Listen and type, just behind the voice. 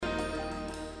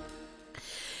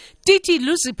Titi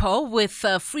Luzipo with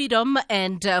Freedom,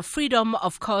 and Freedom,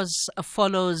 of course,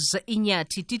 follows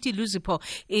Inyati. Titi Luzipo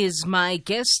is my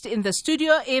guest in the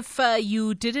studio. If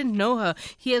you didn't know her,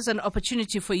 here's an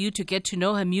opportunity for you to get to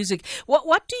know her music.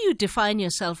 What do you define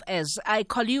yourself as? I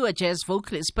call you a jazz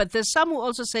vocalist, but there's some who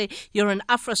also say you're an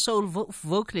Afro-soul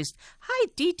vocalist. Hi,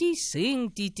 Titi.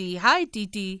 Sing, Titi. Hi,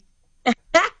 Titi.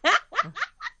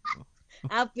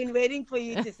 I've been waiting for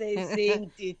you to say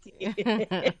sing, Titi.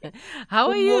 How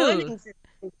are you? Morning,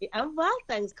 I'm well,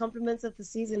 thanks. Compliments of the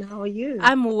season. How are you?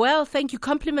 I'm well, thank you.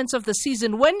 Compliments of the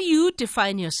season. When you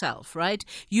define yourself, right,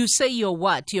 you say you're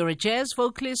what? You're a jazz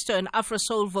vocalist or an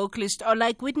Afro-soul vocalist, or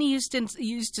like Whitney Houston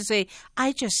used to say,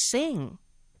 I just sing.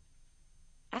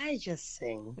 I just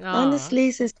sing. Aww. Honestly,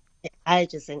 sister, I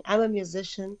just sing. I'm a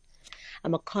musician.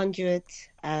 I'm a conduit.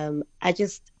 I'm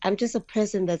just a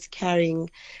person that's carrying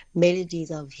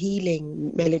melodies of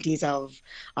healing, melodies of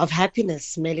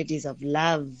happiness, melodies of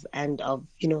love, and of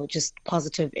just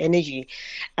positive energy.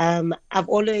 I've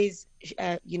always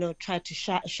tried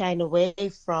to shine away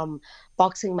from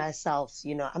boxing myself.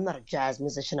 I'm not a jazz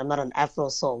musician. I'm not an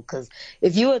Afro-soul. Because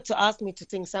if you were to ask me to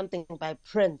sing something by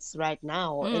Prince right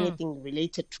now, or anything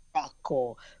related to rock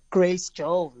or Grace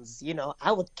Jones,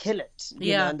 I would kill it.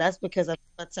 And that's because I've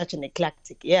got such an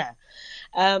eclectic ear.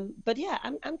 But yeah,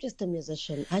 I'm just a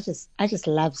musician. I just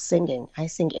love singing. I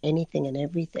sing anything and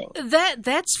everything.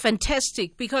 That's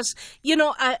fantastic, because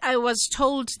I was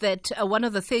told that one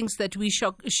of the things that we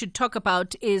should talk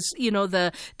about is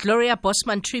the Gloria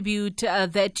Bosman tribute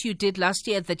that you did last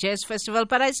year at the Jazz Festival.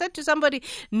 But I said to somebody,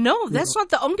 no, that's not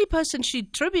the only person she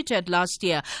tributed last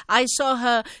year. I saw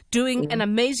her doing an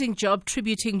amazing job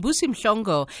tributing Busi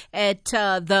Mhlongo at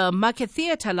the Market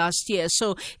Theatre last year.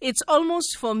 So it's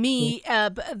almost for me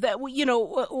that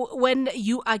when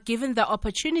you are given the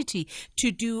opportunity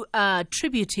to do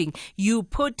tributing, you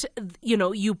put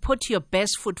your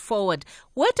best foot forward.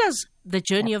 Where does the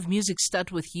journey of music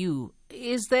start with you?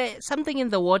 Is there something in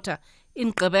the water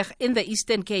in Gqeberha, in the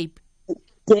Eastern Cape?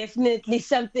 Definitely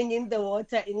something in the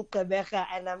water in Gqeberha,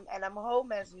 and I'm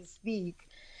home as we speak.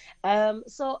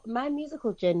 So my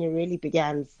musical journey really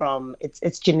began from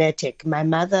it's genetic. My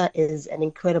mother is an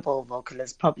incredible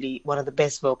vocalist, probably one of the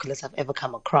best vocalists I've ever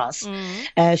come across.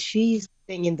 She's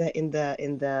in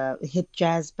the hit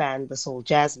jazz band, the Soul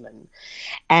Jazzmen,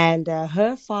 and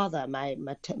her father, my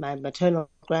maternal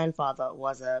grandfather,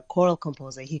 was a choral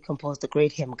composer. He composed the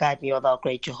great hymn, Guide Me, O Thou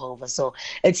Great Jehovah. So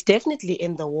it's definitely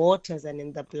in the waters and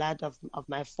in the blood of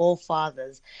my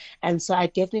forefathers. And so I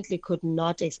definitely could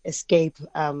not escape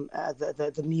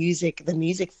the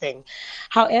music thing.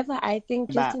 However, I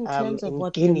think just in terms of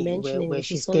what you're mentioning, where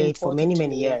she stayed for many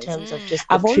years, in terms of just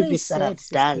the tributes that I've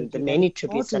done, the many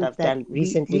tributes that I've done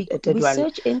recently. I did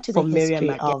one for Miriam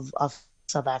of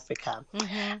South Africa.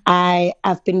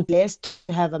 I've been blessed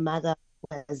to have a mother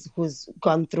who's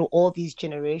gone through all these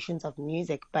generations of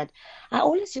music, but I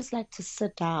always just like to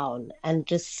sit down and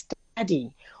just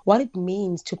study what it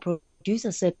means to produce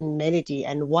a certain melody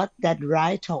and what that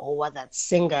writer or what that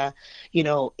singer,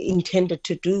 intended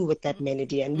to do with that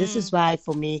melody. And this is why,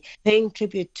 for me, paying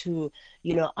tribute to,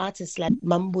 artists like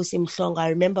Mambusi Mhlongo, I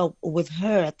remember with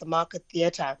her at the Market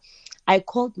Theatre, I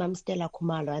called Mam Stella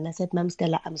Khumalo and I said, Mam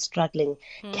Stella, I'm struggling.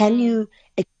 Can you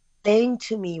explain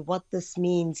to me what this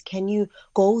means? Can you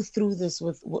go through this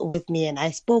with me? And I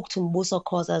spoke to Mbuso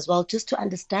Khoza as well, just to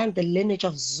understand the lineage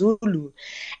of Zulu.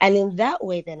 And in that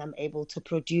way, then I'm able to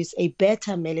produce a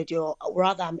better melody, or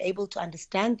rather I'm able to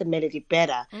understand the melody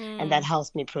better. And that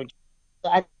helps me produce. So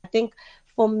I think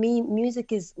for me,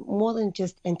 music is more than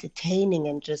just entertaining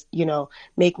and just,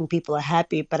 making people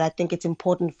happy. But I think it's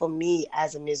important for me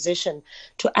as a musician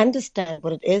to understand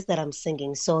what it is that I'm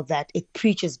singing so that it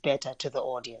preaches better to the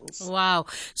audience. Wow.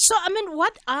 So,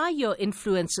 what are your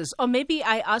influences? Or maybe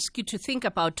I ask you to think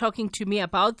about talking to me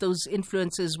about those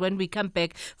influences when we come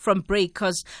back from break,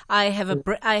 because I have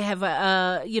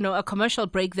a commercial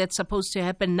break that's supposed to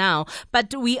happen now.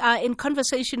 But we are in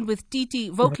conversation with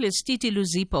vocalist Titi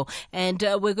Luzipo, and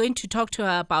we're going to talk to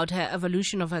her about her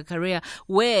evolution of her career,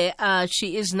 where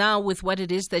she is now with what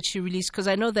it is that she released, because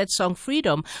I know that song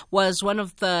Freedom was one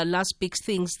of the last big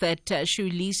things that she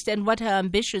released, and what her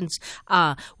ambitions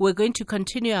are. We're going to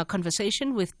continue our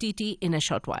conversation with Titi in a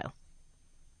short while.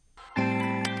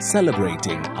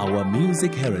 Celebrating our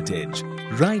music heritage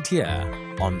right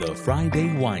here on the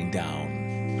Friday Wind Down.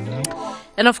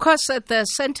 And of course, at the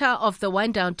center of the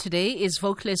wind down today is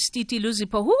vocalist Titi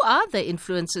Luzipo. Who are the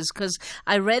influences? Because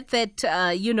I read that,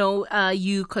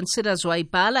 you consider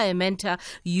Zwaibala a mentor,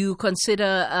 you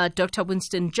consider Dr.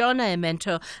 Winston John a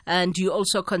mentor, and you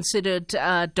also considered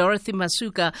Dorothy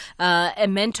Masuka a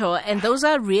mentor. And those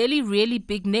are really, really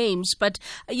big names. But,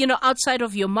 outside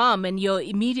of your mom and your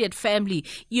immediate family,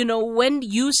 when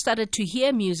you started to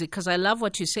hear music, because I love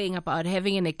what you're saying about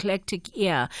having an eclectic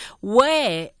ear,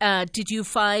 where did you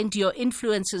find your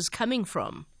influences coming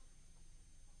from?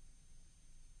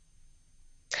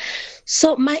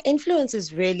 So my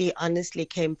influences really honestly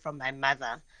came from my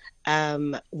mother.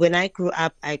 When I grew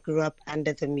up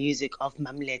under the music of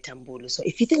Mamleta Mbulu. So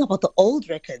if you think about the old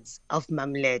records of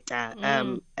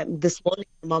Mamleta, this morning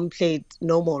mom played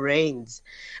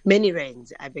Many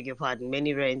Rains, I beg your pardon,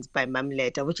 Many Rains by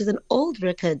Mamleta, which is an old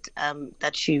record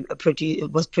that she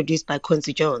was produced by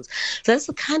Quincy Jones. So that's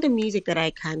the kind of music that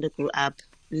I kind of grew up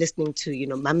listening to,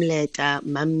 Mamleta,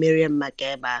 Mam Miriam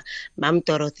Makeba, Mam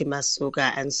Dorothy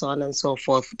Masuka, and so on and so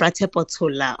forth. Bratepo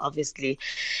Tula, obviously.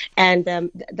 And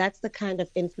that's the kind of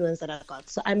influence that I got.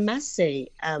 So I must say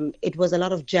it was a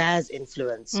lot of jazz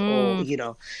influence, or,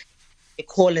 they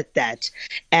call it that.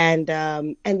 And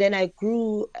then I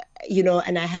grew,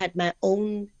 and I had my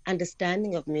own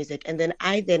understanding of music. And then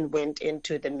I went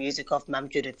into the music of Mam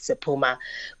Judith Sepuma,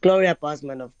 Gloria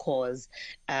Bosman, of course,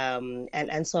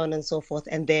 and so on and so forth.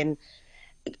 And then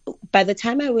by the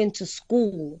time I went to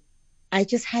school, I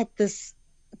just had this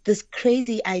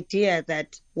crazy idea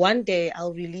that one day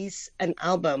I'll release an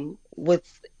album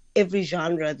with every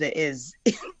genre there is.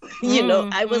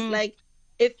 I was like,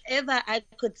 if ever I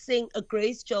could sing a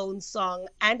Grace Jones song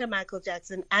and a Michael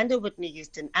Jackson and a Whitney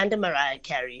Houston and a Mariah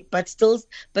Carey, but still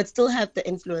have the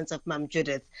influence of Mam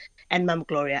Judith and Mam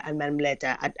Gloria and Mam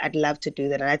Leta, I'd love to do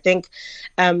that. And I think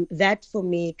that for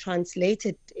me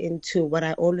translated into what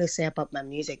I always say about my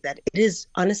music, that it is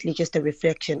honestly just a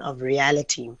reflection of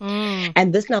reality.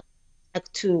 And this now back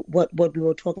to what we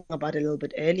were talking about a little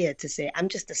bit earlier, to say I'm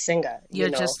just a singer. You're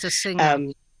just a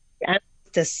singer.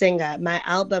 The singer. My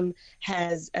album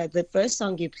has the first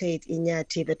song you played,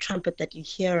 Inyati, the trumpet that you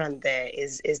hear on there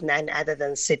is none other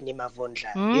than Sydney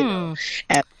Mavundla.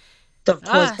 Of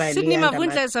course, by Sydney Leander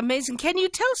Mavundla is amazing. Can you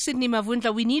tell Sydney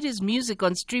Mavundla we need his music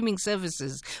on streaming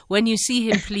services when you see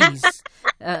him, please?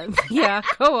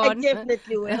 Go on. I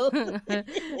definitely will.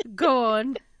 Go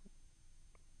on.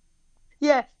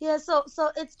 Yeah.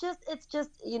 So it's just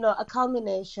a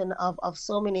culmination of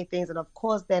so many things, and of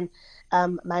course then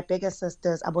my bigger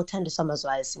sisters, Abothando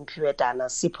Samazwai, Simpiwe Dana,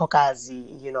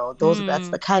 Sipokazi, that's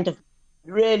the kind of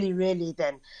really, really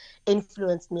then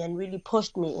influenced me and really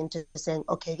pushed me into saying,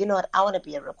 okay, you know what, I want to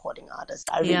be a recording artist.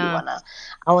 I really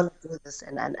I want to do this,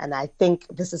 and I think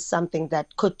this is something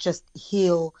that could just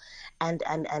heal and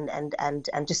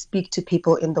just speak to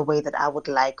people in the way that I would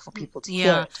like for people to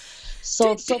hear it.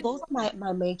 So those are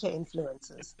my major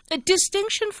influences. A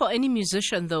distinction for any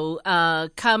musician, though,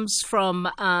 comes from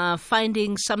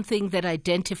finding something that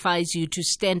identifies you to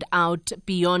stand out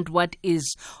beyond what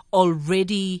is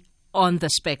already on the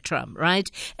spectrum, right?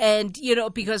 And,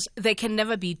 because there can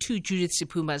never be two Judith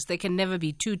Sipumas, there can never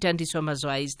be two Tandiswa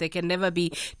Mazwais, there can never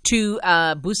be two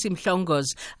Busim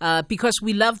Hlongos, because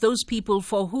we love those people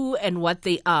for who and what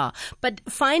they are. But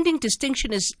finding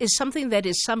distinction is something that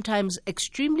is sometimes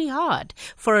extremely hard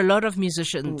for a lot of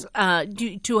musicians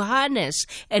to harness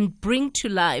and bring to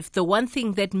life the one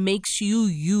thing that makes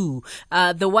you,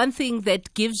 the one thing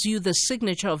that gives you the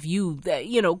signature of you,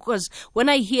 because when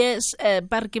I hear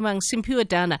Barkimang Simpiwe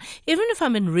Dana, even if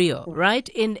I'm in Rio, right,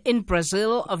 in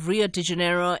Brazil, of Rio de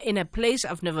Janeiro, in a place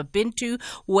I've never been to,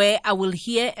 where I will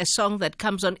hear a song that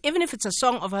comes on, even if it's a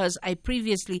song of hers I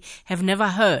previously have never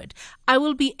heard, I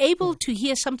will be able to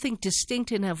hear something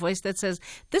distinct in her voice that says,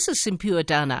 this is Simpiwe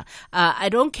Dana. I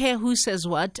don't care who says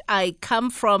what. I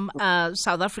come from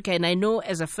South Africa, and I know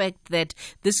as a fact that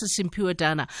this is Simpiwe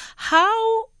Dana.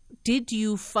 How did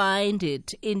you find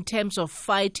it in terms of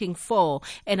fighting for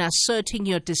and asserting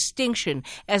your distinction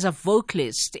as a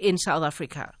vocalist in South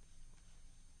Africa?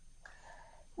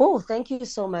 Oh, thank you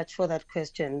so much for that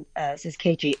question, Sis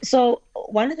KG. So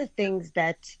one of the things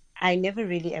that I never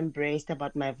really embraced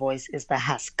about my voice is the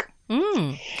husk.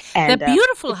 And, the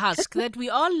beautiful husk that we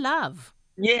all love.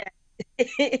 Yeah.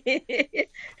 It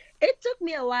took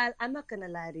me a while. I'm not going to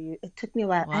lie to you. It took me a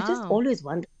while. Wow. I just always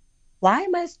wondered, why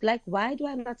do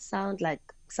I not sound like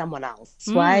someone else?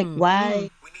 Why do I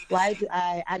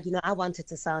wanted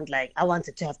to sound like, I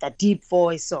wanted to have that deep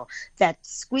voice or that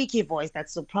squeaky voice,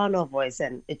 that soprano voice,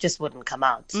 and it just wouldn't come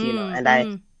out, and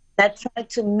I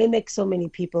tried to mimic so many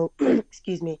people,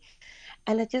 excuse me,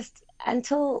 and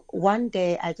until one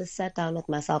day I just sat down with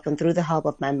myself, and through the help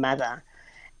of my mother,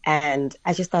 and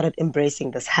I just started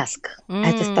embracing this husk.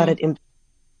 I just started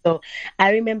So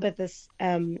I remember this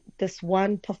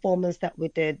one performance that we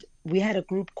did. We had a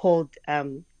group called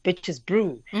Bitches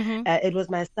Brew. It was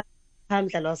my son,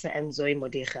 Hamza Losa, and Zoe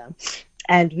Modiga.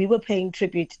 And we were paying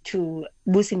tribute to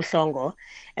Busim Mhlongo.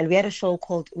 And we had a show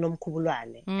called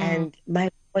Unomkhubulwane. And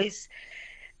my voice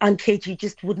on KG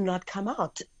just would not come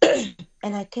out.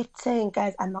 And I kept saying,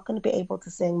 guys, I'm not going to be able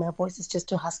to sing. My voice is just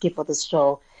too husky for this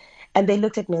show. And they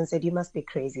looked at me and said, you must be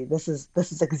crazy. This is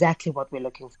exactly what we're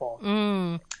looking for.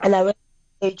 And I went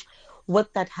on stage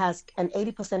with that husk, and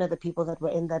 80% of the people that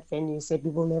were in that venue said, we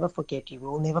will never forget you. We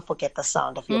will never forget the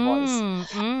sound of your voice.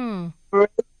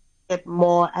 It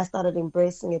more. I started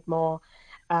embracing it more.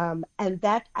 And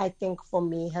that, I think, for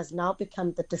me, has now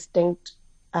become the distinct,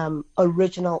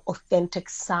 original, authentic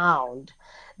sound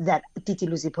that Titi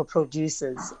Luzipo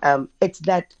produces. It's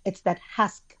that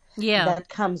husk that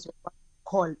comes with what we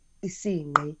call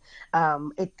isinqi.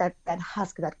 That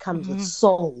husk that comes with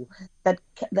soul, that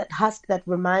husk that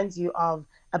reminds you of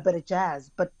a bit of jazz,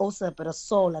 but also a bit of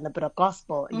soul and a bit of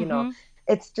gospel. You know,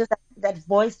 it's just that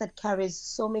voice that carries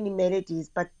so many melodies,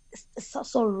 but it's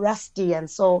so rusty and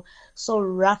so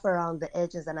rough around the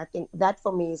edges. And I think that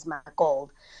for me is my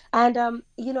goal. And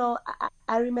you know,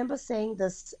 I remember saying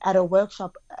this at a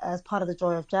workshop as part of the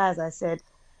Joy of Jazz. I said,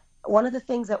 one of the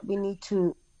things that we need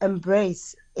to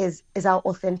embrace is our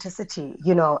authenticity.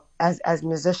 You know, as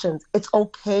musicians, it's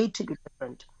okay to be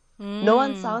different. No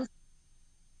one sounds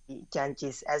like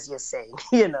Janjis, as you're saying.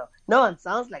 You know, no one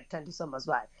sounds like Thandiso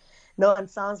Mazwai. No one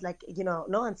sounds like, you know,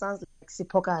 no one sounds like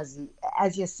Sipokazi,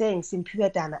 as you're saying,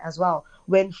 Simphiwe Dana as well.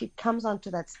 When she comes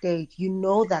onto that stage, you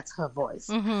know that's her voice.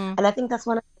 And I think that's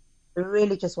one of the things I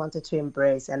really just wanted to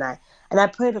embrace. And I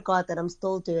pray to God that I'm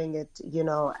still doing it. You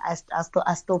know,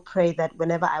 I still pray that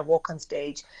whenever I walk on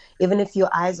stage, even if your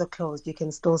eyes are closed, you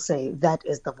can still say, that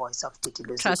is the voice of Titi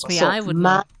Luzipo. Trust me, I would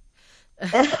not.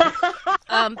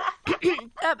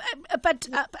 But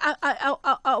I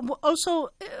also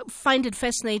find it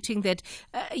fascinating that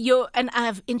and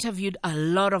I've interviewed a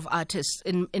lot of artists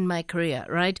in my career,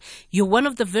 right? You're one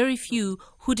of the very few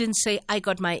who didn't say, I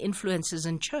got my influences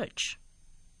in church.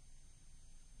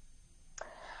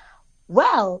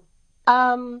 Well,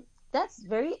 that's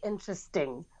very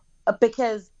interesting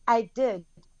because I did,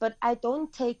 but I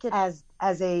don't take it as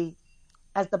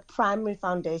the primary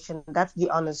foundation. That's the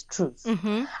honest truth.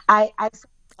 I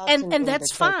and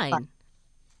that's fine.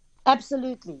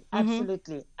 Absolutely.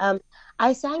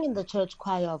 I sang in the church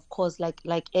choir, of course, like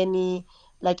any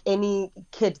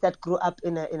kid that grew up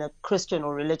in a Christian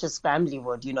or religious family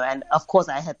would, you know. And of course,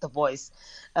 I had the voice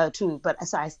too. But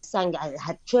so I sang. I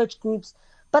had church groups.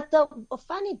 But the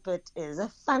funny bit is, a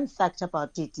fun fact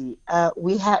about Titi.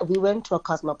 We went to a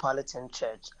cosmopolitan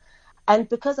church. And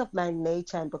because of my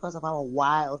nature and because of how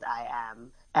wild I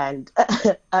am and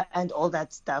and all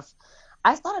that stuff,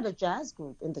 I started a jazz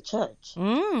group in the church.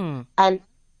 And it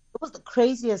was the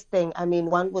craziest thing. I mean,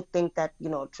 one would think that, you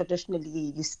know, traditionally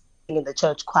you sing in the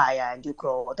church choir and you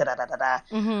grow, But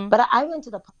I went to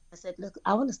the pastor. I said, look,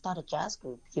 I want to start a jazz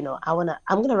group. You know, I'm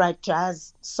going to write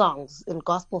jazz songs in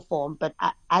gospel form, but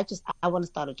I want to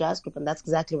start a jazz group. And that's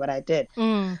exactly what I did.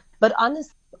 But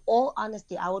honestly, all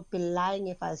honesty, I would be lying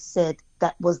if I said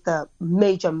that was the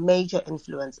major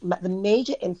influence. The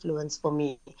major influence for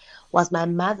me was my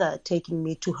mother taking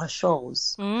me to her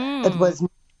shows. It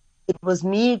was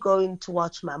me going to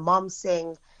watch my mom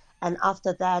sing, and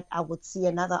after that, I would see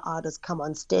another artist come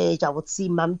on stage. I would see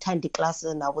Mam Thandi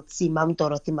Klassen, I would see Mam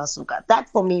Dorothy Masuka. That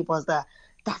for me was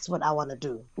that's what I want to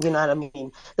do. You know what I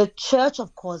mean? The church,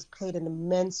 of course, played an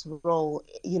immense role,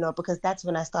 you know, because that's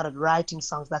when I started writing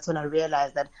songs. That's when I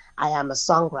realized that I am a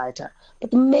songwriter.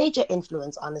 But the major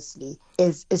influence, honestly,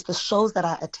 is the shows that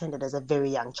I attended as a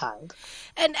very young child.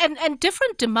 And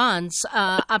different demands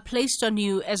are placed on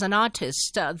you as an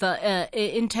artist,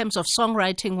 in terms of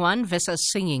songwriting one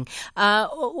versus singing.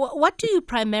 What do you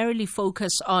primarily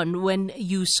focus on when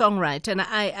you songwrite? And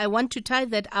I want to tie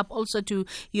that up also to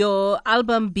your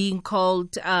album being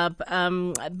called, I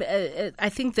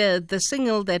think the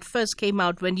single that first came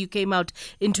out when you came out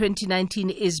in 2019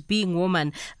 is Being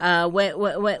Woman,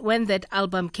 when that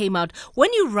album came out.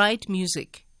 When you write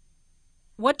music,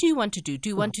 what do you want to do? Do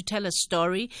you want to tell a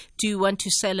story? Do you want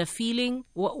to sell a feeling?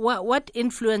 What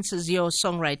influences your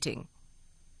songwriting?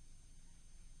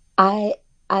 I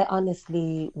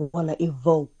honestly want to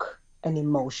evoke an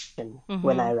emotion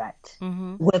when I write,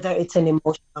 whether it's an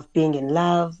emotion of being in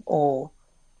love or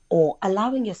or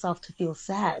allowing yourself to feel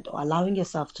sad or allowing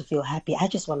yourself to feel happy. I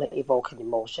just want to evoke an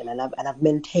emotion, and I've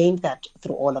maintained that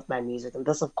through all of my music. And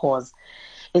this, of course,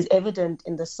 is evident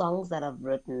in the songs that I've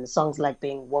written, songs like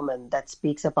Being Woman, that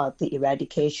speaks about the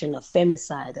eradication of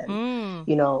femicide and,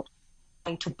 you know,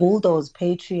 trying to bulldoze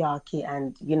patriarchy.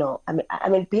 And, you know, I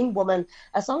mean, Being Woman,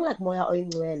 a song like Moya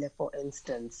Oyingcwele, for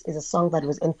instance, is a song that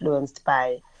was influenced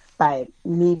by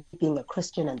me being a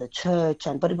Christian and the church,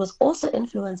 but it was also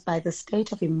influenced by the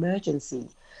state of emergency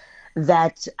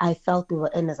that I felt we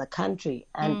were in as a country.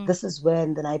 And this is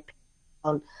when then I picked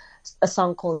on a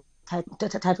song called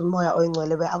titled Moya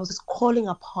Oyingcwele, where I was just calling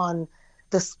upon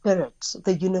the spirit,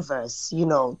 the universe, you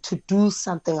know, to do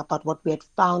something about what we had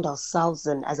found ourselves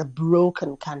in as a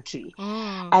broken country.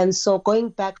 And so going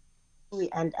back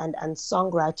and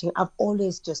songwriting, I've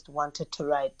always just wanted to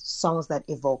write songs that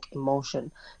evoke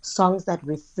emotion, songs that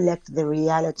reflect the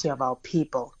reality of our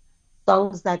people,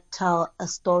 songs that tell a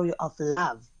story of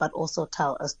love, but also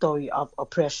tell a story of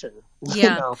oppression.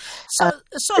 Yeah. You know?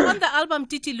 So on the album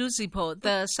Titi Luzipo,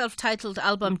 the self-titled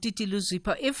album Titi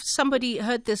Luzipo, if somebody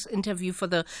heard this interview for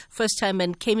the first time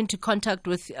and came into contact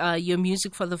with your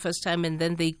music for the first time, and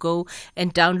then they go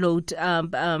and download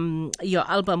your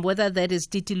album, whether that is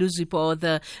Titi Luzipo or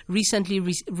the recently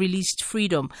released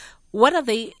Freedom, what are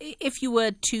they, if you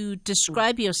were to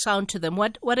describe your sound to them,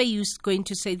 what are you going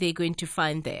to say they're going to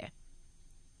find there?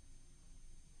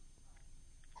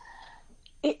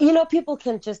 You know, people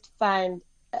can just find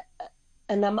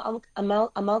an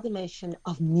amalgamation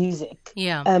of music.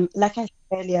 Yeah. Like I said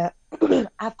earlier,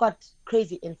 I've got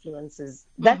crazy influences.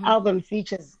 That album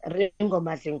features Ringo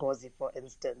Madlingozi, for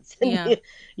instance. Yeah.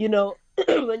 You know,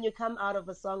 when you come out of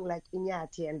a song like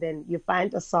Inyati, and then you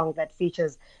find a song that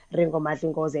features Ringo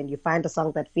Madlingozi, and you find a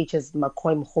song that features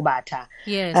Makoy Mkhubata.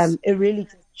 Yes. It really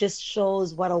just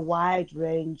shows what a wide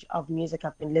range of music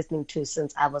I've been listening to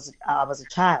since I was a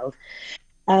child.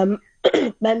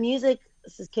 My music,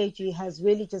 Sis KG, has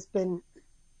really just been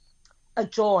a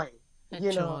joy, a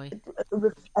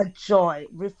joy,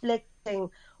 reflecting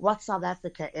what South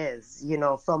Africa is, you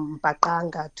know, from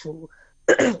Bakanga to,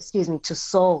 to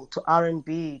soul, to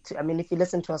R&B, I mean, if you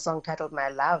listen to a song titled My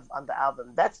Love on the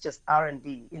album, that's just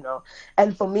R&B, you know.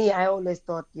 And for me, I always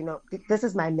thought, you know, this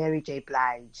is my Mary J.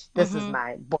 Blige, this is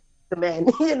my boy, the man,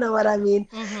 you know what I mean?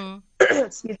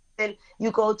 Then you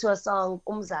go to a song,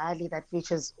 Umzali, that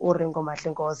features Uringo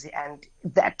Madlingozi, and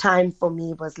that time for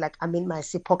me was like, I'm in my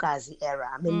Sipokazi era,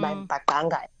 I'm in my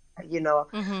Bakanga era, you know.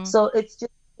 So it's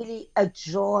just really a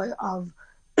joy of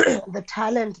the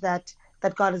talent that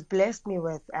God has blessed me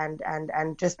with, and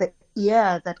just the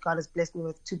ear that God has blessed me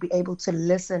with to be able to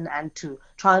listen and to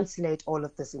translate all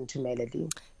of this into melody.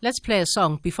 Let's play a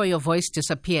song before your voice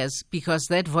disappears, because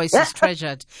that voice is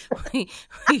treasured. We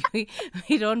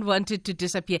don't want it to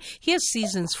disappear. Here's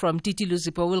Seasons from Titi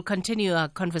Luzipo. We'll continue our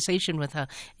conversation with her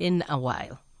in a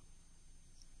while.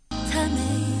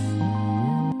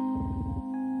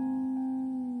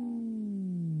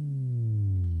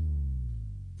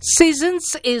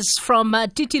 Seasons is from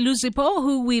Titi Luzipo,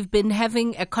 who we've been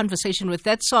having a conversation with.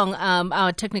 That song,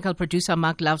 our technical producer,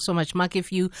 Mark, loves so much. Mark,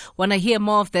 if you want to hear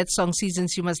more of that song,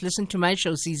 Seasons, you must listen to my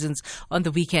show, Seasons, on the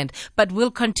weekend. But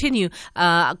we'll continue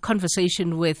a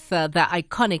conversation with the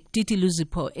iconic Titi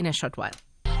Luzipo in a short while.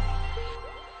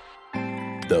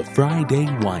 The Friday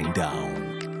Wind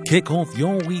Down. Kick off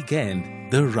your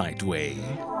weekend the right way.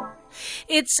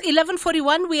 It's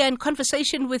 11:41. We are in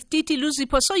conversation with Titi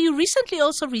Luzipo. So you recently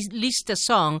also released a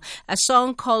song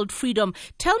called Freedom.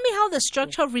 Tell me how the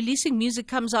structure of releasing music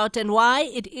comes out and why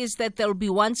it is that there will be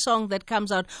one song that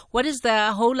comes out. What is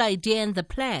the whole idea and the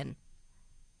plan?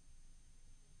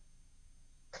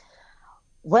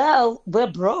 Well, we're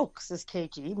broke, Sis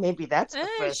KG. Maybe that's the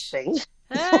first thing.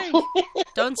 Hey,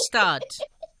 don't start.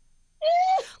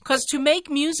 Because to make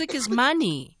music is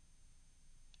money.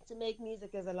 To make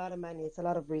music is a lot of money. It's a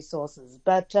lot of resources.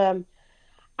 But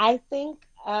I think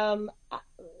I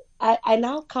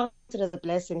now count it as a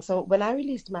blessing. So when I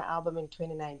released my album in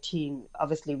 2019,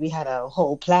 obviously we had a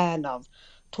whole plan of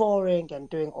touring and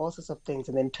doing all sorts of things.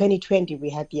 And then 2020, we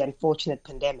had the unfortunate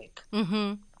pandemic,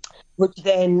 which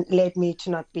then led me to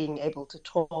not being able to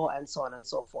tour and so on and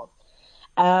so forth.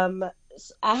 I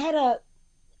had a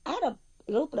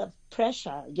little bit of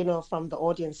pressure, you know, from the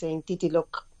audience saying, Titi,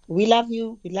 look, we love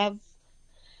you. We love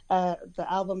the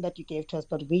album that you gave to us,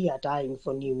 but we are dying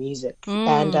for new music.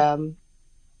 And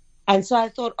so I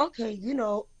thought, okay, you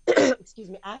know, excuse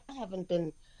me, I haven't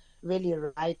been really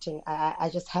writing. I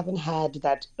just haven't had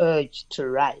that urge to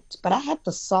write. But I had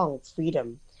the song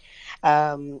Freedom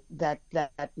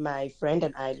that my friend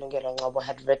and I, Lungelo Ngobo,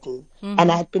 had written.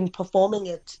 And I had been performing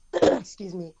it,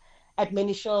 excuse me, at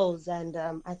many shows, and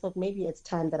I thought maybe it's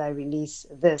time that I release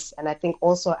this. And I think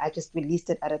also I just released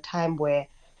it at a time where,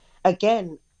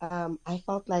 again, I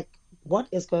felt like, what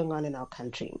is going on in our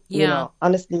country? Yeah. You know,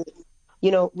 honestly,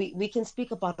 you know, we can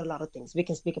speak about a lot of things. We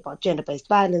can speak about gender-based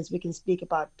violence. We can speak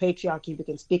about patriarchy. We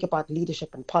can speak about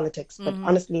leadership and politics. But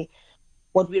honestly,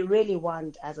 what we really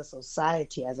want as a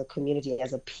society, as a community,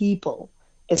 as a people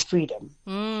is freedom.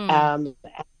 And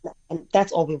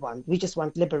that's all we want. We just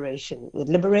want liberation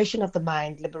of the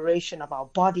mind, liberation of our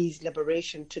bodies,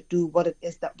 liberation to do what it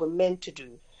is that we're meant to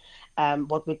do,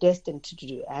 what we're destined to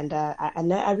do. And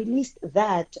I released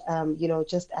that, you know,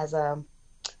 just as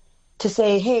to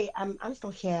say, hey, I'm still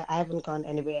here. I haven't gone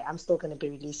anywhere. I'm still going to be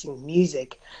releasing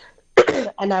music.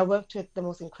 And I worked with the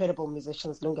most incredible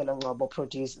musicians. Lungelo Ngobo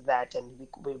produced that, and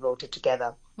we wrote it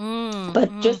together. But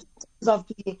just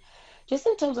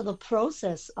in terms of the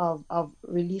process of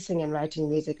releasing and writing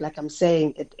music, like I'm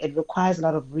saying, it requires a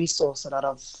lot of resource, a lot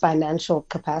of financial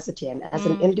capacity. And as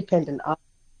an independent artist,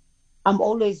 I'm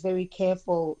always very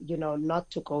careful, you know, not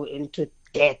to go into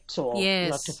debt or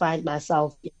not to find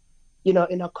myself, you know,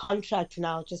 in a contract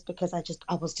now, just because I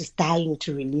was just dying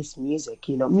to release music.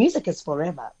 You know, music is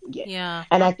forever. Yeah.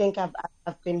 And I think I've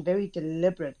been very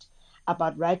deliberate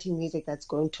about writing music that's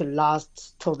going to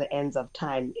last till the ends of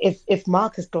time. If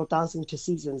Mark is still dancing to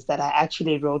Seasons that I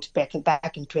actually wrote back in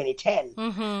 2010,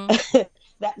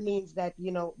 that means that,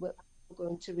 you know, we're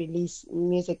going to release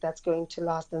music that's going to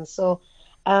last. And so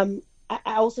I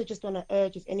also just want to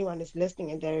urge, if anyone is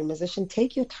listening and they're a musician,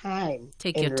 take your time.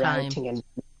 Writing and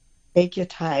take your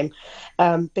time,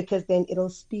 because then it'll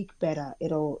speak better.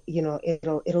 It'll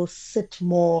sit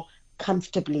more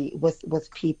comfortably with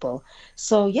people.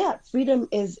 So yeah, Freedom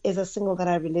is a single that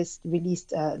I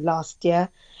released last year.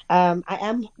 I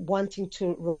am wanting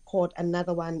to record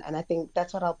another one, and I think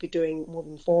that's what I'll be doing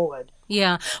moving forward.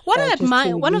 Yeah, what I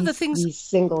admire, one of the things, these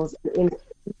singles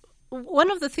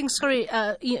one of the things, sorry,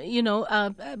 to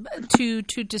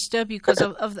disturb you because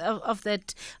of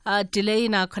that delay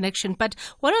in our connection, but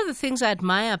one of the things I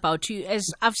admire about you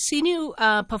is I've seen you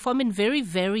perform in very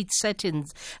varied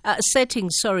settings,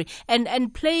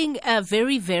 and playing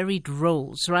very varied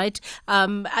roles, right?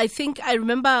 I think I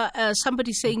remember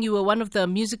somebody saying you were one of the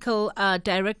musical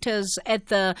directors at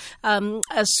the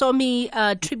Somi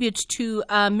tribute to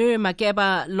Miriam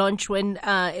Makeba launch when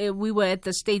we were at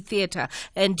the State Theatre,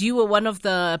 and you were one of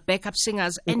the backup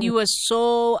singers, and you were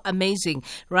so amazing,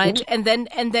 right? And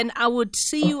then I would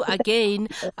see you again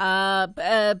at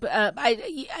the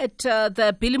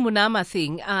Billy Munama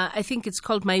thing. I think it's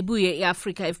called Maibuye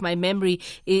Africa, if my memory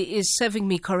is serving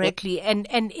me correctly.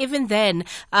 And even then,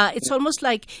 it's almost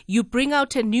like you bring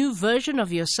out a new version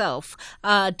of yourself,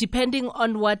 depending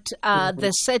on what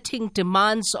the setting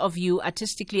demands of you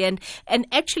artistically. And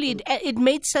actually, it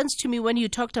made sense to me when you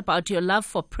talked about your love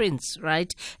for Prince,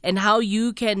 right? And how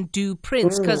you can do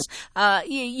Prince, because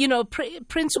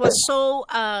Prince was so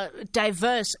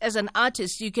diverse as an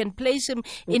artist. You can place him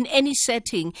in any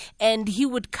setting, and he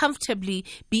would comfortably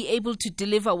be able to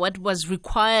deliver what was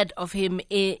required of him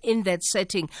in that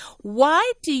setting.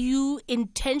 Why do you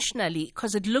intentionally,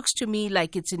 because it looks to me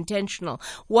like it's intentional,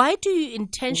 why do you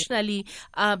intentionally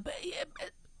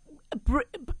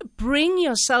bring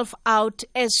yourself out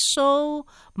as so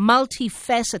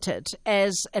multifaceted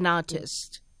as an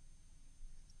artist?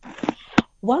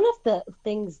 One of the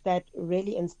things that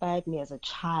really inspired me as a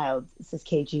child, Sis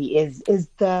KG, is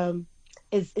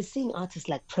seeing artists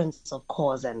like Prince, of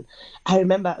course. And I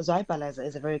remember Zai Balaza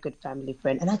is a very good family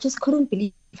friend, and I just couldn't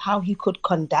believe how he could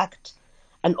conduct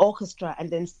an orchestra and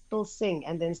then still sing,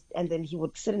 and then he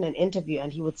would sit in an interview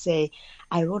and he would say,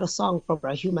 I wrote a song for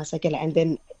Rahuma Sakela, and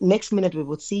then next minute we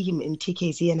would see him in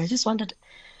TKZ, and I just wondered,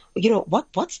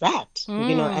 what's that?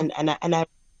 And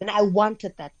I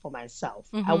wanted that for myself.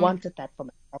 I wanted that for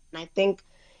myself. And I think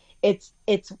it's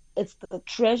the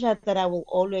treasure that I'll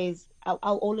always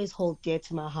hold dear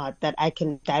to my heart, that I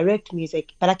can direct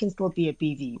music, but I can still be a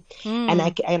BV. And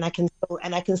I can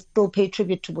still pay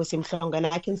tribute to Busim Song, and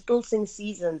I can still sing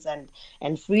Seasons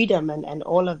and Freedom and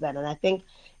all of that. And I think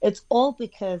it's all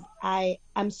because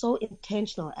I'm so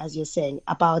intentional, as you're saying,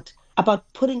 about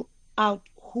putting out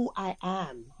who I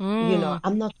am.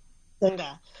 I'm not a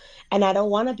singer. And I don't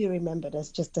want to be remembered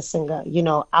as just a singer.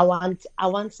 I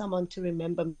want someone to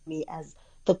remember me as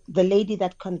the lady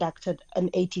that conducted an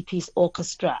 80-piece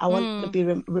orchestra. I want to be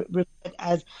remembered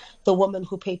as the woman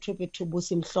who paid tribute to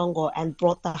Busim Songo and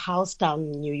brought the house down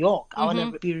in New York. I want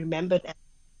to be remembered as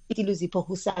Titi Luzipo,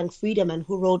 who sang Freedom and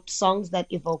who wrote songs that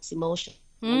evokes emotion.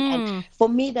 And for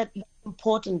me, that's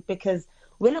important, because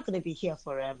we're not going to be here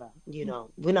forever. We're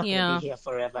not going to be here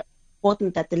forever.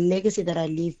 important that the legacy that I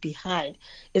leave behind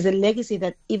is a legacy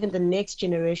that even the next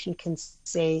generation can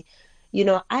say, you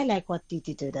know, I like what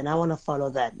Titi did and I want to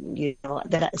follow that, you know,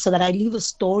 so that I leave a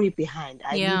story behind.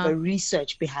 I leave a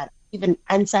research behind, even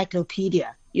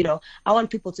encyclopedia. You know, I want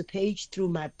people to page through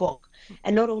my book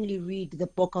and not only read the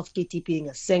book of Titi being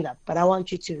a singer, but I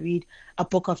want you to read a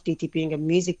book of Titi being a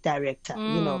music director,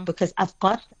 you know, because I've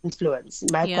got influence.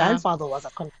 My grandfather was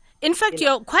a in fact,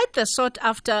 you're quite the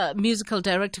sought-after musical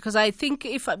director, because I think,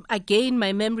 if again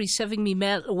my memory serving me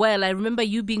well, I remember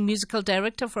you being musical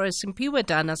director for a Simpiwe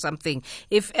Dan or something.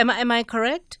 Am I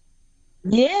correct?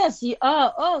 Yes, you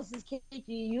are. Oh, Sis Kiki,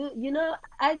 you know,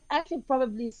 I should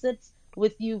probably sit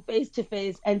with you face to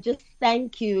face and just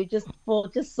thank you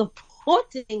for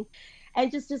supporting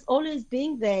and just always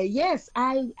being there. Yes,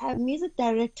 I have music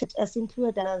directed a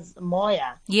Simpiwe Dan's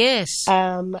Moya. Yes.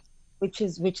 Which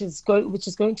is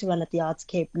going to run at the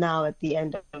Artscape now at the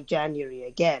end of January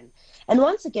again. And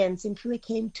once again, Simpiwe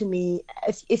came to me.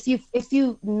 If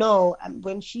you know,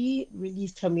 when she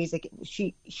released her music,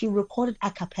 she recorded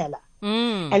a cappella,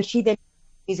 and she then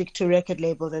music to record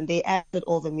labels, and they added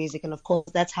all the music. And of course,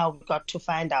 that's how we got to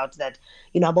find out that,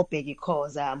 you know, Abopegi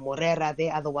Koza, Morera, they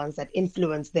are the ones that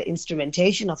influenced the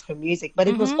instrumentation of her music. But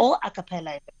it was all a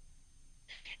cappella.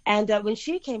 And when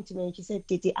she came to me and she said,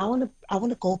 Titi, I want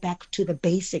to go back to the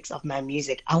basics of my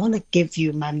music. I want to give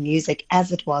you my music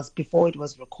as it was before it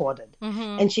was recorded.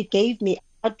 And she gave me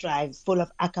a drive full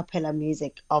of a cappella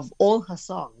music of all her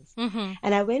songs.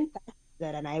 And I went back to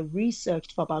that and I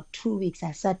researched for about 2 weeks.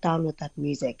 I sat down with that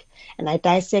music and I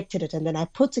dissected it. And then I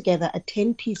put together a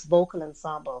 10-piece vocal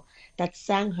ensemble that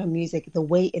sang her music the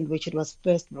way in which it was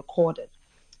first recorded.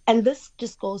 And this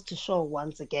just goes to show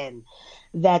once again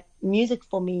that music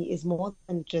for me is more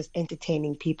than just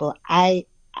entertaining people. I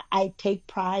take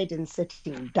pride in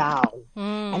sitting down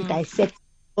and dissecting,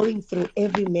 going through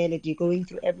every melody, going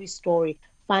through every story,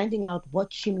 finding out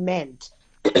what she meant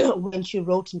when she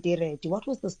wrote Ndiredi. What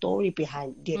was the story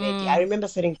behind Ndiredi? I remember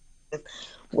sitting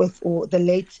with the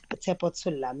late Tsepo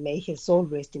Tsula, may his soul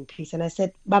rest in peace. And I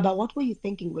said, Baba, what were you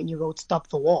thinking when you wrote Stop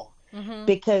the War?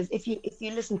 Because if you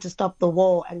listen to Stop the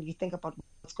War and you think about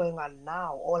what's going on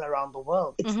now all around the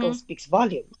world, it still speaks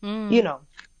volumes, you know.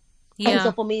 And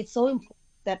so for me, it's so important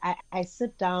that I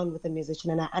sit down with a musician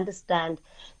and I understand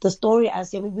the story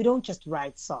as, I mean, we don't just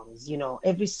write songs, you know.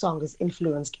 Every song is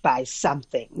influenced by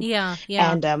something.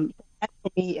 And that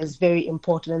for me is very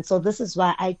important. And so this is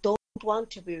why I don't want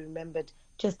to be remembered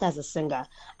just as a singer.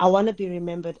 I want to be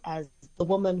remembered as the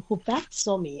woman who backed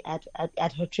Somi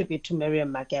at her tribute to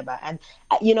Miriam Makeba. And,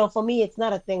 you know, for me, it's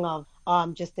not a thing of, oh,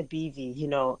 I'm just a BV, you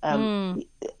know. I'm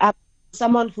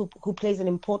someone who plays an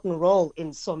important role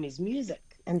in Somi's music.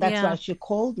 And that's why she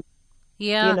called me.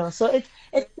 You know, so it's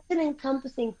an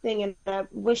encompassing thing. And I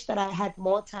wish that I had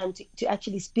more time to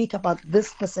actually speak about this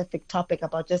specific topic,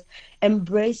 about just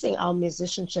embracing our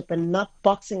musicianship and not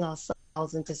boxing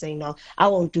ourselves into saying, no, I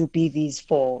won't do BVs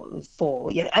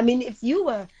for you know. I mean, if you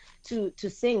were to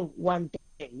sing one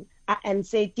day and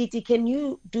say, Titi, can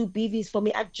you do BVs for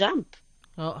me? I'd jump.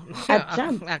 Oh, I'd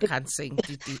jump. I can't sing,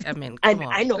 Titi. I mean, come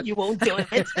on. I know you won't do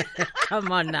it.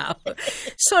 Come on now.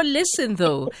 So listen,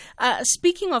 though,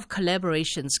 speaking of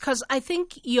collaborations, because I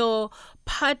think you're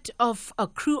part of a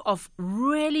crew of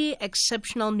really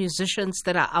exceptional musicians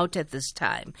that are out at this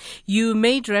time. You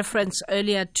made reference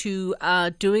earlier to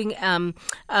doing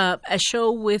a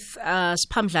show with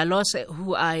Spamdla Lose,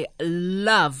 who I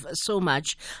love so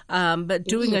much, but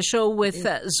doing a show with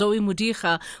Zoe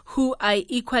Mudicha, who I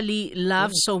equally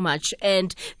love so much.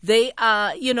 And they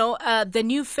are, you know, the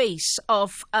new face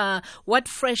of what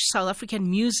fresh South African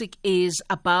music is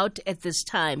about at this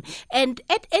time. And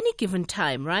at any given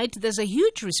time, right, there's a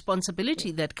huge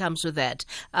responsibility that comes with that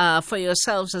for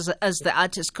yourselves as the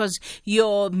artists, because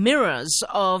you're mirrors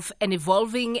of an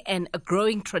evolving and a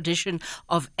growing tradition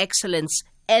of excellence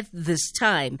at this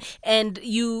time. And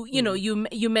you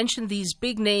mentioned these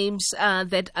big names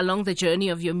that along the journey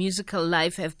of your musical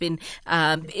life have been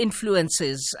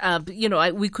influences.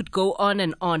 We could go on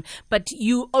and on, but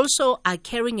you also are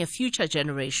carrying a future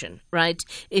generation, right,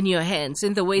 in your hands,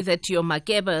 in the way that your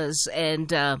Makebas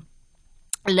and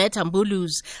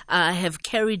Letambulus have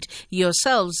carried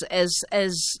yourselves as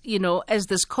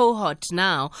this cohort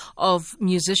now of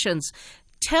musicians.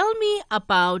 Tell me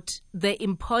about the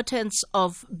importance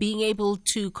of being able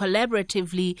to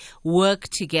collaboratively work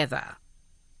together.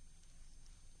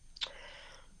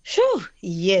 Sure.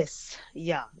 Yes.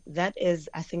 Yeah. That is,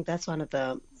 I think that's one of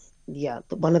the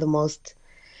most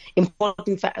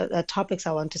important topics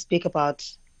I want to speak about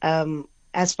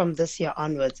as from this year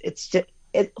onwards. It's just,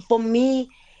 for me,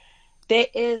 there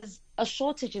is a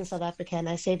shortage in South Africa, and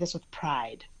I say this with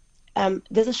pride.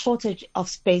 There's a shortage of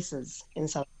spaces in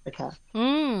South Africa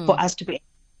for us to be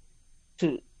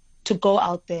to go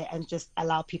out there and just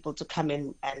allow people to come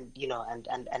in and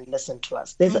and listen to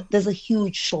us. There's a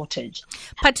huge shortage,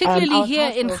 particularly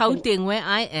here in Gauteng, where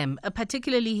I am,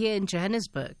 particularly here in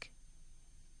Johannesburg.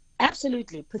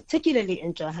 Absolutely, particularly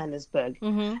in Johannesburg.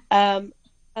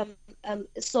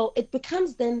 So it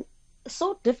becomes then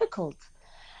so difficult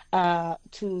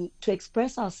to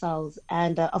express ourselves.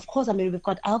 And of course, I mean, we've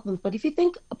got albums, but if you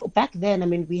think back then, I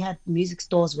mean, we had music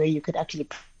stores where you could actually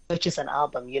purchase an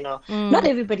album. Not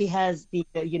everybody has the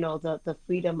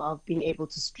freedom of being able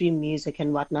to stream music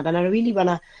and whatnot. And I really want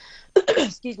to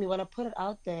put it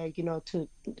out there,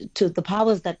 to the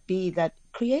powers that be, that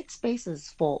create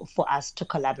spaces for us to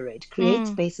collaborate, create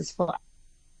spaces for us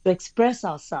to express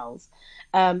ourselves.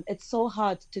 It's so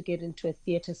hard to get into a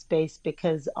theater space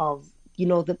because of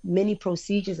the many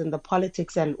procedures and the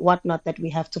politics and whatnot that we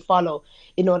have to follow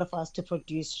in order for us to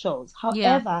produce shows.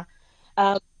 However,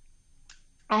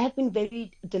 I have been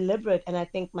very deliberate, and I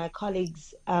think my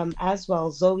colleagues as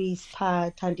well, Zoe, Spa,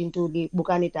 Tandinduli,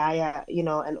 Bugani Daya,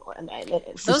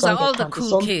 and those are all the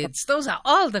cool kids. Those are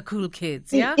all the cool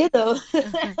kids, yeah?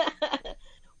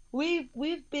 We've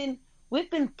been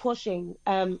pushing,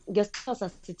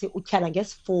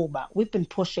 we've been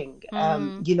pushing,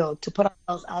 to put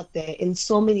ourselves out there in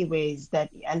so many ways, that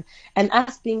and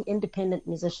us being independent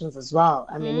musicians as well.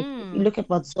 I mean, if you look at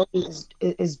what Zoe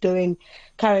is doing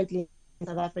currently in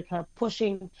South Africa,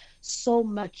 pushing so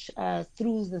much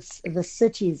through the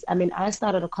cities. I mean, I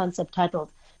started a concept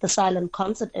titled the Silent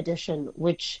Concert Edition,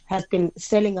 which has been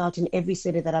selling out in every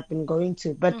city that I've been going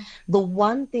to. But the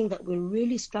one thing that we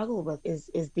really struggle with is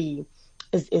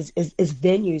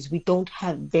venues. We don't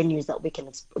have venues that we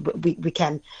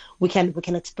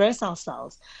can express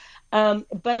ourselves.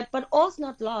 But all's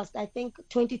not lost. I think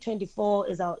 2024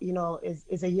 is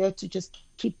is a year to just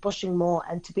keep pushing more,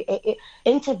 and to be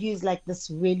interviews like this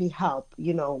really help.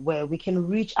 Where we can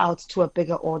reach out to a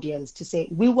bigger audience to say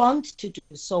we want to do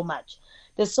so much.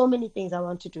 There's so many things I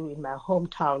want to do in my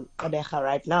hometown, Gqeberha,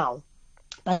 right now.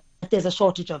 But there's a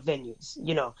shortage of venues,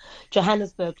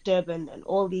 Johannesburg, Durban, and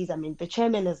all these. I mean, the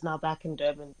chairman is now back in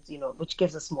Durban, which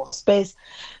gives us more space.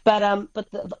 But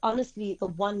honestly, the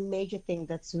one major thing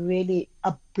that's really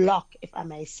a block, if I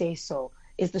may say so,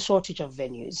 is the shortage of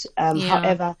venues.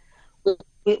 However,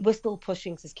 we're still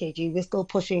pushing, Sis KG. We're still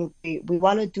pushing. We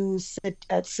want to do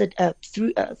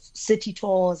city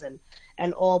tours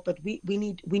and all, but we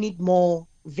need more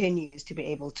venues to be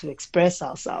able to express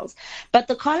ourselves. But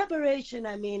the collaboration,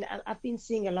 I mean, I've been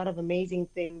seeing a lot of amazing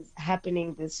things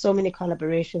happening. There's so many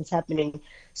collaborations happening,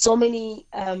 so many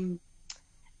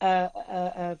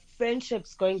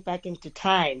friendships going back into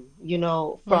time,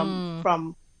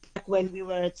 from back when we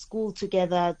were at school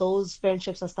together. Those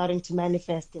friendships are starting to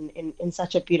manifest in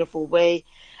such a beautiful way.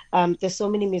 There's so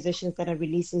many musicians that are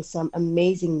releasing some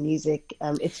amazing music.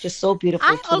 It's just so beautiful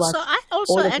to watch. I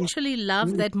also actually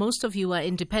love that most of you are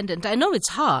independent. I know it's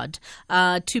hard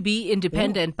to be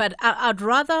independent, but I'd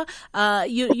rather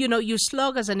you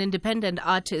slog as an independent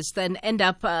artist than end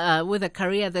up with a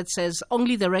career that says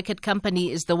only the record company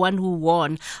is the one who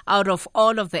won out of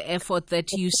all of the effort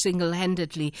that you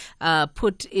single-handedly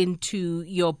put into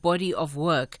your body of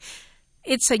work.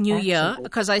 It's a new year,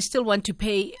 because I still want to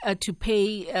play.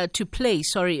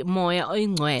 Sorry, Moya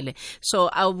Oingwele. So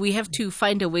we have to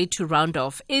find a way to round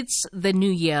off. It's the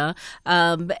new year,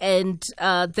 and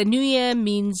the new year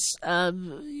means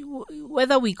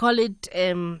whether we call it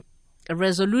a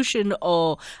resolution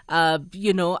or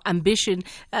ambition.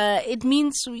 It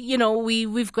means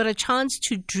we've got a chance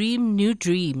to dream new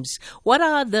dreams. What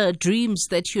are the dreams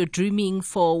that you're dreaming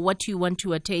for? What you want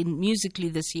to attain musically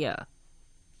this year?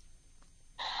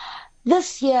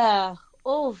 This year,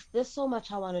 there's so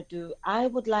much I want to do. I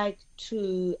would like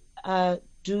to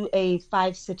do a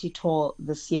 5-city tour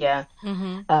this year.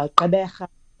 Gqeberha,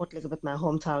 Port Elizabeth, my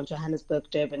hometown, Johannesburg,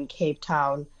 Durban, Cape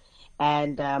Town.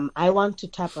 And I want to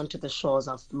tap onto the shores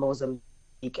of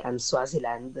Mozambique and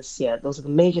Swaziland this year. Those are the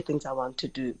major things I want to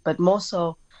do. But more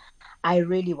so, I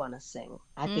really want to sing.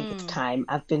 I think it's time.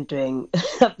 I've been doing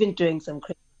some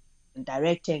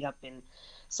directing. I've been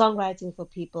songwriting for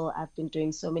people. I've been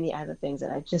doing so many other things,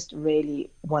 and I just really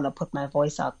want to put my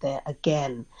voice out there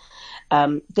again.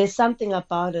 There's something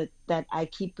about it that I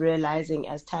keep realizing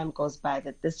as time goes by,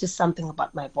 that there's just something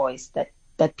about my voice that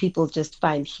that people just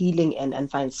find healing in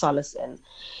and find solace in.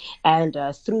 And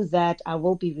through that, I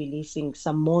will be releasing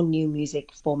some more new music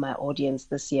for my audience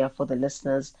this year, for the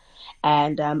listeners.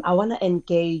 And I want to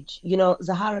engage, you know,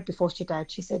 Zahara, before she died,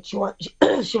 she said she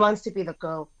wants to be the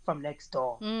girl from next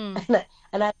door. And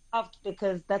I laughed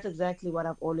because that's exactly what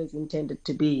I've always intended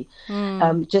to be.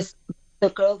 Just the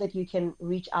girl that you can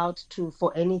reach out to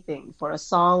for anything, for a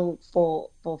song, for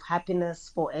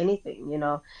happiness, for anything, you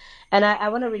know. And I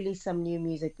want to release some new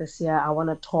music this year. I want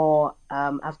to tour.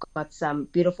 I've got some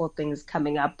beautiful things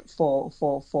coming up for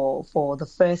the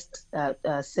first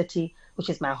city, which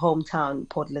is my hometown,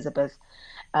 Port Elizabeth.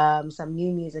 Some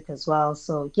new music as well.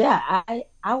 So yeah,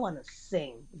 I want to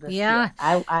sing this year.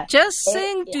 Just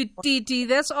sing to Titi.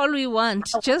 That's all we want.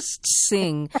 Just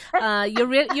sing.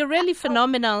 You're really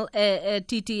phenomenal,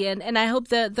 Titi, and I hope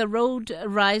the road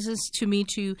rises to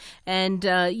meet you, and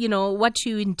you know what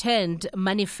you intend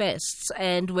manifests.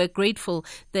 And we're grateful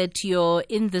that you're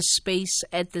in this space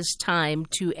at this time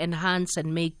to enhance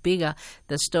and make bigger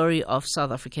the story of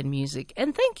South African music.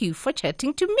 And thank you for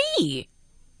chatting to me.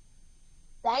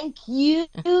 Thank you.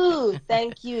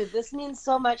 Thank you. This means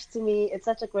so much to me. It's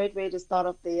such a great way to start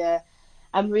off the year.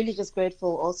 I'm really just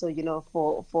grateful also, you know,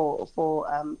 for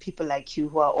people like you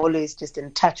who are always just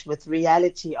in touch with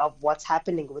reality of what's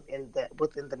happening within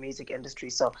the music industry.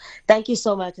 So thank you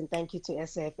so much, and thank you to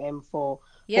SAFM for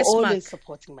always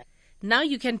supporting me. Now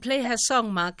you can play her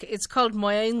song, Mark. It's called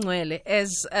Moya Ingwele.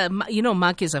 As you know,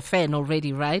 Mark is a fan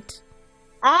already, right?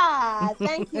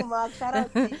 Thank you, Mark. Shout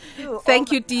out to you.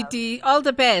 Thank you, Titi. All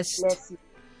the best. Bless you.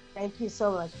 Thank you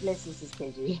so much. Bless you, Sis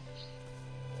KG.